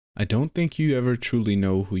I don't think you ever truly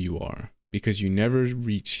know who you are because you never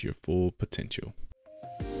reach your full potential.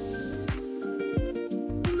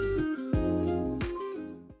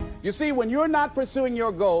 You see, when you're not pursuing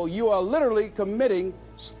your goal, you are literally committing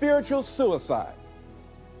spiritual suicide.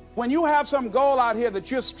 When you have some goal out here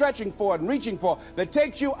that you're stretching for and reaching for that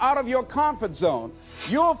takes you out of your comfort zone,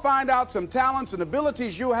 you'll find out some talents and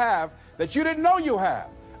abilities you have that you didn't know you have.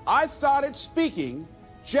 I started speaking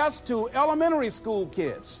just to elementary school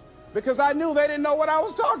kids because I knew they didn't know what I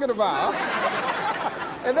was talking about.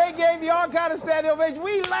 And they gave me all kind of standing ovation.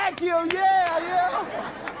 We like you, yeah.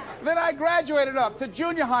 Then I graduated up to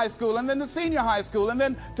junior high school and then to senior high school and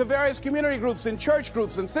then to various community groups and church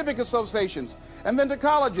groups and civic associations and then to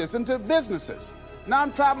colleges and to businesses. Now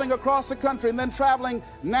I'm traveling across the country and then traveling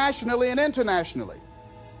nationally and internationally.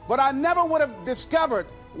 But I never would have discovered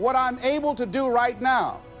what I'm able to do right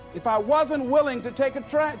now if I wasn't willing to take a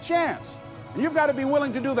chance. And you've got to be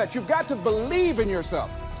willing to do that. You've got to believe in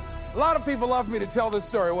yourself. A lot of people love me to tell this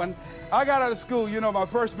story. When I got out of school, you know, my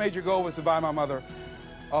first major goal was to buy my mother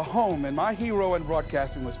a home, and my hero in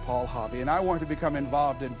broadcasting was Paul Hobby, and I wanted to become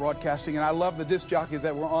involved in broadcasting, and I loved the disc jockeys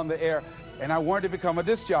that were on the air, and I wanted to become a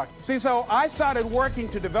disc jockey. See, so I started working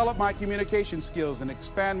to develop my communication skills and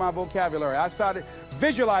expand my vocabulary. I started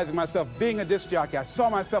visualizing myself being a disc jockey. I saw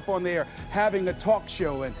myself on the air having a talk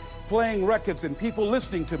show and playing records and people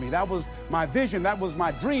listening to me. That was my vision. That was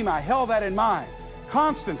my dream. I held that in mind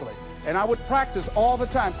constantly, and I would practice all the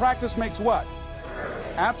time. Practice makes what?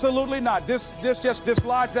 Absolutely not. Just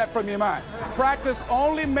dislodge that from your mind. Practice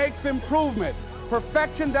only makes improvement.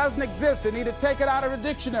 Perfection doesn't exist. You need to take it out of the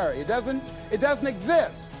dictionary. It doesn't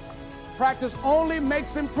exist. Practice only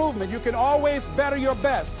makes improvement. You can always better your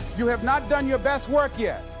best. You have not done your best work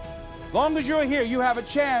yet. As long as you're here, you have a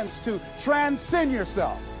chance to transcend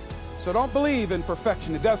yourself. So don't believe in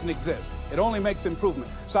perfection. It doesn't exist. It only makes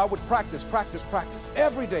improvement. So I would practice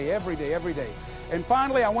every day. And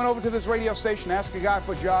finally, I went over to this radio station, asked a guy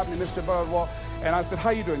for a job named Mr. Butterwall, and I said, how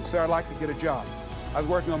you doing, sir? I'd like to get a job. I was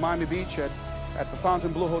working on Miami Beach at the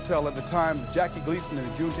Fontainebleau Hotel at the time. Jackie Gleason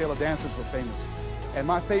and the June Taylor Dancers were famous. And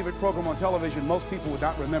my favorite program on television, most people would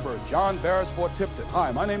not remember, John Beresford Tipton. Hi,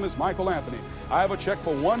 my name is Michael Anthony. I have a check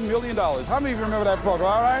for $1 million. How many of you remember that program,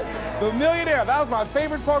 all right? The Millionaire, that was my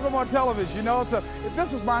favorite program on television, you know. So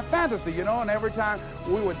this was my fantasy, you know, and every time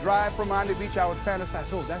we would drive from Miami Beach, I would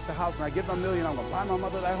fantasize, oh, that's the house. When I get my million, I'm going to buy my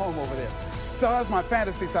mother that home over there. So that was my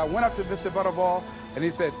fantasy. So I went up to Mr. Butterball, and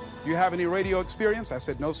he said, do you have any radio experience? I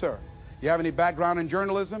said, no, sir. You have any background in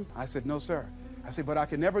journalism? I said, no, sir. I said, but I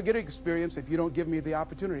can never get experience if you don't give me the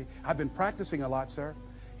opportunity. I've been practicing a lot, sir.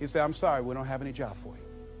 He said, I'm sorry, we don't have any job for you.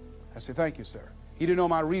 I said, thank you, sir. He didn't know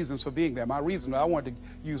my reasons for being there. My reason, I wanted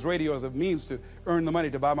to use radio as a means to earn the money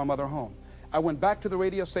to buy my mother a home. I went back to the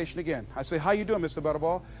radio station again. I said, how you doing, Mr.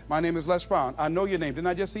 Butterball? My name is Les Brown. I know your name. Didn't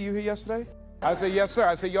I just see you here yesterday? I said, yes, sir.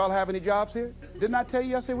 I said, y'all have any jobs here? Didn't I tell you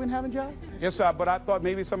yesterday we didn't have a job? Yes, sir, but I thought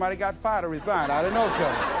maybe somebody got fired or resigned. I didn't know,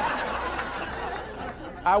 sir.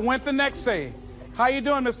 I went the next day. How you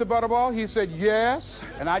doing, Mr. Butterball? He said, yes.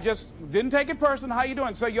 And I just didn't take it personal. How you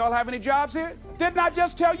doing? So y'all have any jobs here? Didn't I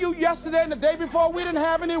just tell you yesterday and the day before we didn't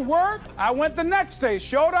have any work? I went the next day,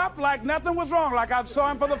 showed up like nothing was wrong, like I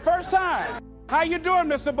saw him for the first time. How you doing,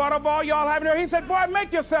 Mr. Butterball? Y'all have any? He said, boy,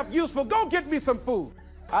 make yourself useful. Go get me some food.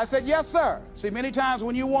 I said, yes, sir. See, many times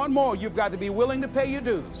when you want more, you've got to be willing to pay your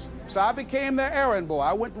dues. So I became their errand boy.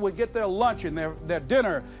 I would get their lunch and their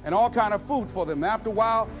dinner and all kind of food for them. After a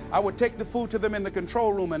while, I would take the food to them in the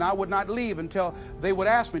control room, and I would not leave until they would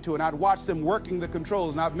ask me to, and I'd watch them working the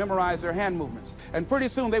controls, and I'd memorize their hand movements. And pretty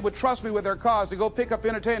soon, they would trust me with their cars to go pick up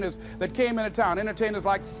entertainers that came into town, entertainers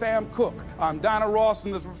like Sam Cooke, Dinah Ross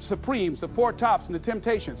and the Supremes, the Four Tops and the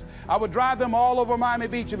Temptations. I would drive them all over Miami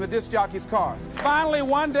Beach in the disc jockeys' cars. Finally,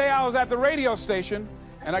 one day, I was at the radio station,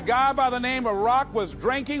 and a guy by the name of Rock was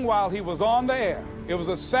drinking while he was on the air. It was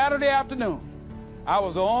a Saturday afternoon. I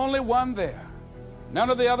was the only one there.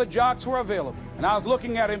 None of the other jocks were available, and I was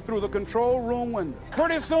looking at him through the control room window.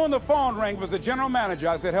 Pretty soon the phone rang. It was the general manager.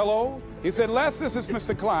 I said, hello? He said, Les, this is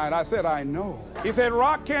Mr. Klein. I said, I know. He said,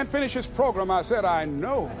 Rock can't finish his program. I said, I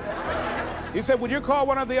know. He said, would you call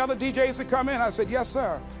one of the other DJs to come in? I said, yes,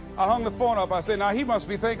 sir. I hung the phone up. I said, now he must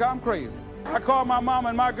think I'm crazy. I called my mom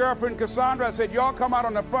and my girlfriend, Cassandra. I said, y'all come out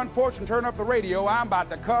on the front porch and turn up the radio. I'm about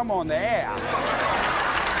to come on the air.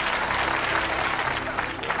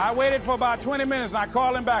 I waited for about 20 minutes, and I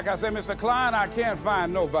called him back. I said, Mr. Klein, I can't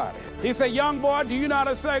find nobody. He said, young boy, do you know how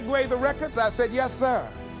to segue the records? I said, yes, sir.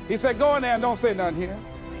 He said, go in there and don't say nothing here.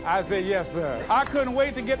 I said, yes, sir. I couldn't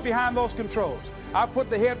wait to get behind those controls. I put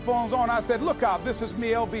the headphones on. I said, look out, this is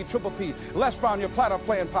me, LB Triple P, Les Brown, your platter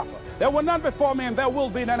playing papa. There were none before me and there will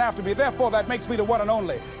be none after me. Therefore, that makes me the one and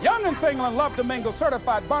only. Young and single and love to mingle,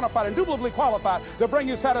 certified, bona fide, indubitably qualified to bring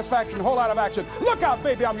you satisfaction, whole lot of action. Look out,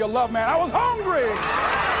 baby, I'm your love man. I was hungry.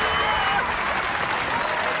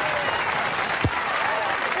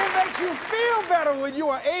 It makes you feel better when you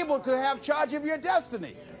are able to have charge of your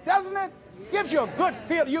destiny, doesn't it? Gives you a good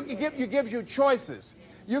feel. Gives you choices.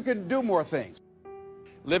 You can do more things.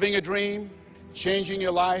 Living a dream, changing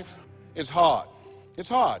your life is hard. It's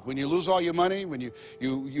hard when you lose all your money, when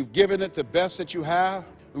you've given it the best that you have,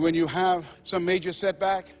 when you have some major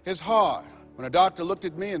setback. It's hard. When a doctor looked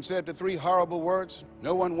at me and said the 3 horrible words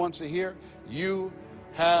no one wants to hear, you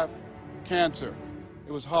have cancer.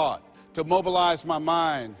 It was hard to mobilize my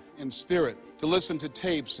mind and spirit, to listen to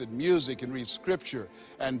tapes and music and read scripture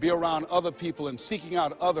and be around other people and seeking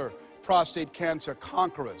out other prostate cancer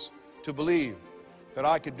conquerors to believe that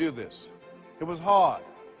I could do this. It was hard.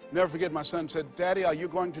 Never forget, my son said, Daddy, are you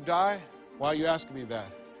going to die? Why are you asking me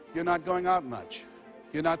that? You're not going out much.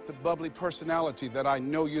 You're not the bubbly personality that I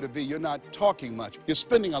know you to be. You're not talking much. You're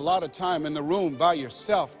spending a lot of time in the room by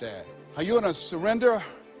yourself, Dad. Are you going to surrender?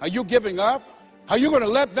 Are you giving up? Are you going to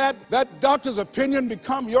let that doctor's opinion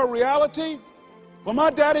become your reality? Will my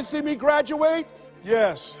daddy see me graduate?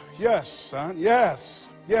 Yes, son,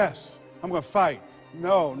 yes. I'm going to fight.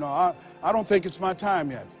 No, I don't think it's my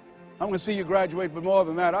time yet. I'm going to see you graduate, but more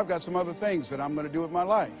than that, I've got some other things that I'm going to do with my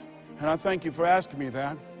life. And I thank you for asking me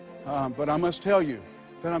that. But I must tell you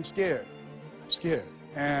that I'm scared.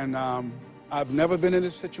 And I've never been in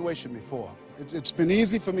this situation before. It's been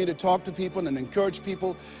easy for me to talk to people and encourage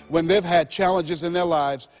people when they've had challenges in their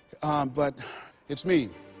lives, but it's me.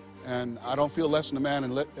 And I don't feel less than a man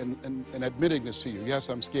in admitting this to you. Yes,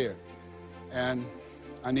 I'm scared. And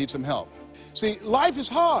I need some help. See, life is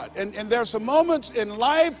hard. And there are some moments in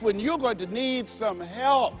life when you're going to need some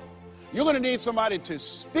help. You're going to need somebody to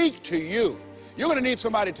speak to you. You're going to need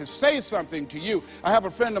somebody to say something to you. I have a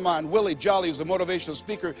friend of mine, Willie Jolly, who's a motivational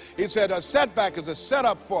speaker. He said, a setback is a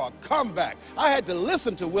setup for a comeback. I had to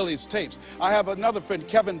listen to Willie's tapes. I have another friend,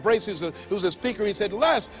 Kevin Brace, who's a speaker. He said,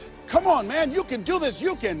 Les, come on, man, you can do this.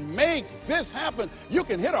 You can make this happen. You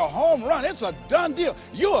can hit a home run. It's a done deal.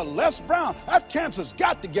 You are Les Brown. That cancer's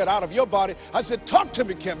got to get out of your body. I said, talk to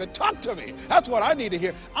me, Kevin, talk to me. That's what I need to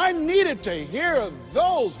hear. I needed to hear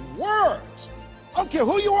those words. I don't care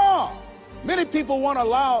who you are. Many people won't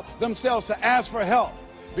allow themselves to ask for help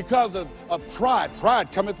because of pride.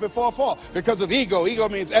 Pride cometh before a fall. Because of ego. Ego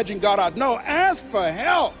means edging God out. No, ask for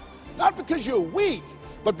help. Not because you're weak,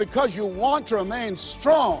 but because you want to remain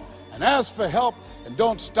strong. And ask for help and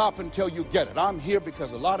don't stop until you get it. I'm here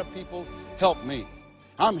because a lot of people helped me.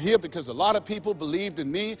 I'm here because a lot of people believed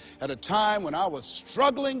in me at a time when I was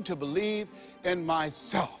struggling to believe in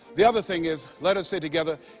myself. The other thing is, let us say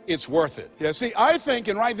together, it's worth it. Yeah, see, I think,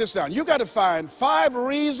 and write this down, you got to find 5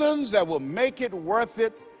 reasons that will make it worth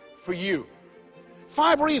it for you.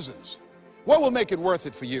 5 reasons. What will make it worth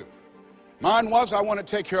it for you? Mine was, I want to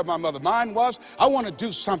take care of my mother. Mine was, I want to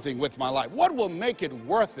do something with my life. What will make it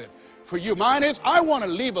worth it for you? Mine is, I want to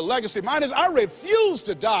leave a legacy. Mine is, I refuse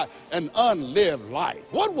to die an unlived life.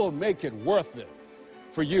 What will make it worth it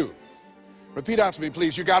for you? Repeat after me,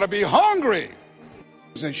 please. You got to be hungry.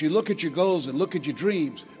 As you look at your goals and look at your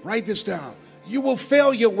dreams, write this down. You will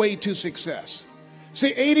fail your way to success.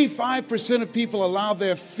 See, 85% of people allow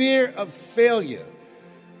their fear of failure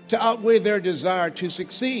to outweigh their desire to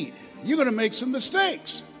succeed. You're going to make some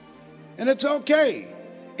mistakes, and it's okay.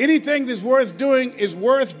 Anything that's worth doing is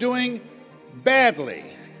worth doing badly.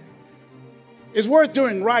 It's worth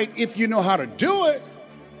doing right if you know how to do it,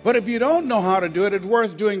 but if you don't know how to do it, it's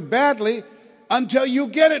worth doing badly until you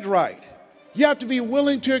get it right. You have to be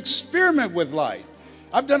willing to experiment with life.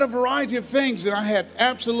 I've done a variety of things, and I had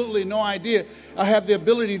absolutely no idea I have the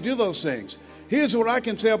ability to do those things. Here's what I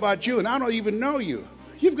can say about you, and I don't even know you.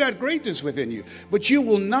 You've got greatness within you, but you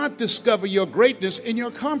will not discover your greatness in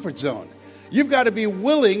your comfort zone. You've got to be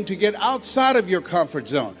willing to get outside of your comfort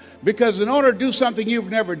zone, because in order to do something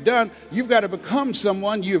you've never done, you've got to become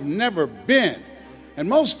someone you've never been. And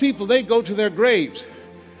most people, they go to their graves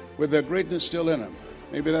with their greatness still in them.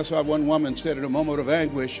 Maybe that's why one woman said in a moment of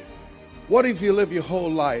anguish, what if you live your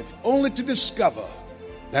whole life only to discover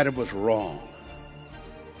that it was wrong?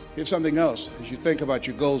 Here's something else as you think about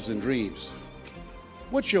your goals and dreams.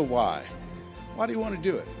 What's your why? Why do you want to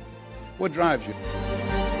do it? What drives you?